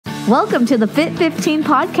Welcome to the Fit 15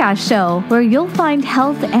 podcast show, where you'll find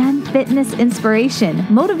health and fitness inspiration,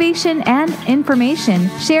 motivation, and information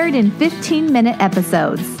shared in 15-minute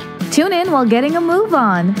episodes. Tune in while getting a move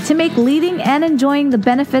on to make leading and enjoying the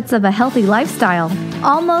benefits of a healthy lifestyle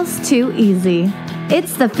almost too easy.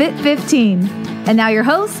 It's the Fit 15. And now your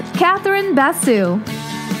host, Catherine Basu.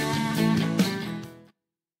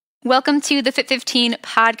 Welcome to the Fit 15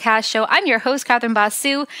 podcast show. I'm your host, Catherine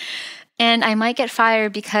Basu, and I might get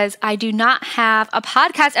fired because I do not have a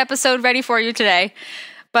podcast episode ready for you today.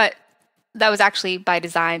 But that was actually by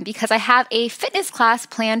design because I have a fitness class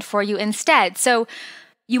planned for you instead. So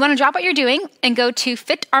you want to drop what you're doing and go to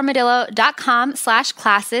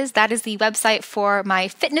fitarmadillo.com/classes. That is the website for my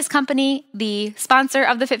fitness company, the sponsor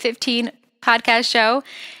of the Fit 15 podcast show,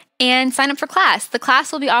 and sign up for class. The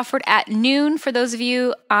class will be offered at noon for those of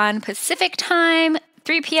you on Pacific time,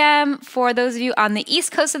 3 p.m. for those of you on the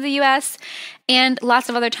East Coast of the U.S., and lots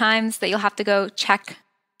of other times that you'll have to go check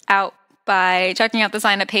out by checking out the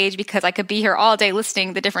sign-up page because I could be here all day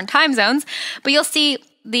listing the different time zones. But you'll see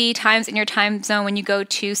the times in your time zone when you go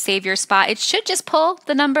to save your spot. It should just pull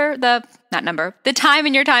the time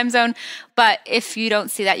in your time zone. But if you don't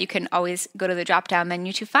see that, you can always go to the drop-down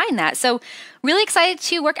menu to find that. So really excited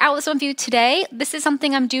to work out with some of you today. This is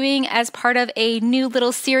something I'm doing as part of a new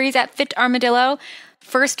little series at Fit Armadillo,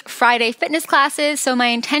 First Friday fitness classes. So my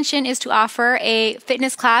intention is to offer a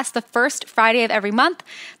fitness class the first Friday of every month.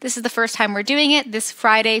 This is the first time we're doing it, this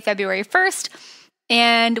Friday, February 1st.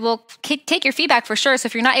 And we'll take your feedback for sure. So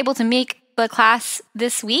if you're not able to make the class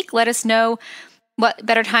this week, let us know what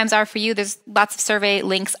better times are for you. There's lots of survey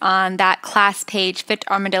links on that class page,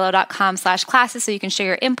 fitarmadillo.com/classes, so you can share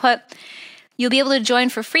your input. You'll be able to join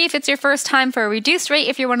for free if it's your first time, for a reduced rate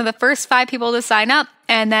if you're one of the first 5 people to sign up,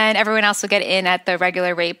 and then everyone else will get in at the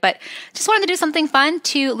regular rate. But just wanted to do something fun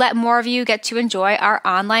to let more of you get to enjoy our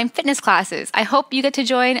online fitness classes. I hope you get to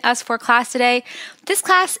join us for class today. This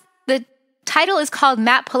class, the title is called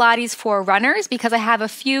Mat Pilates for Runners because I have a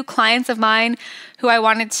few clients of mine who I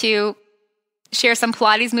wanted to share some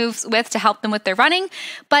Pilates moves with to help them with their running,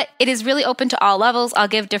 but it is really open to all levels. I'll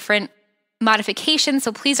give different modifications,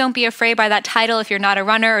 so please don't be afraid by that title if you're not a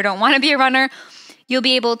runner or don't want to be a runner. You'll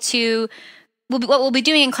be able to, what we'll be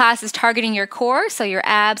doing in class is targeting your core, so your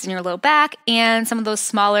abs and your low back, and some of those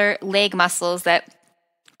smaller leg muscles that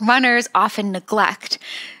runners often neglect.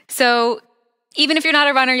 So even if you're not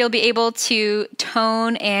a runner, you'll be able to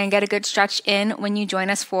tone and get a good stretch in when you join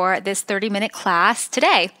us for this 30-minute class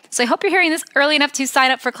today. So I hope you're hearing this early enough to sign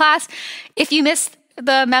up for class. If you missed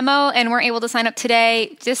the memo and weren't able to sign up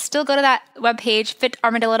today, just still go to that webpage,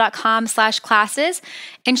 fitarmadillo.com/classes,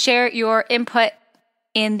 and share your input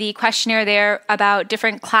in the questionnaire there about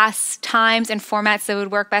different class times and formats that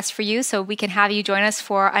would work best for you so we can have you join us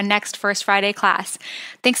for a next First Friday class.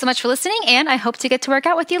 Thanks so much for listening, and I hope to get to work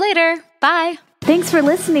out with you later. Bye. Thanks for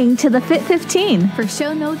listening to the Fit 15. For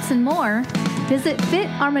show notes and more, visit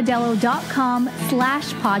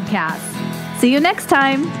fitarmadillo.com/podcast. See you next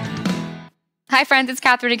time. Hi friends, it's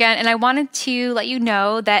Catherine again, and I wanted to let you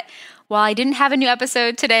know that while I didn't have a new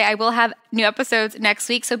episode today, I will have new episodes next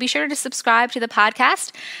week, so be sure to subscribe to the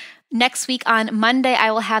podcast. Next week on Monday,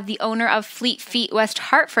 I will have the owner of Fleet Feet West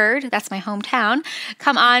Hartford, that's my hometown,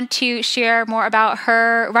 come on to share more about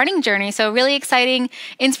her running journey. So really exciting,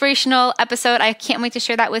 inspirational episode. I can't wait to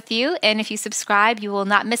share that with you. And if you subscribe, you will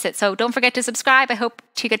not miss it. So don't forget to subscribe. I hope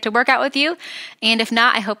to get to work out with you. And if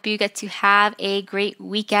not, I hope you get to have a great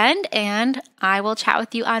weekend. And I will chat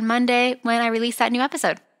with you on Monday when I release that new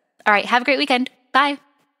episode. All right, have a great weekend. Bye.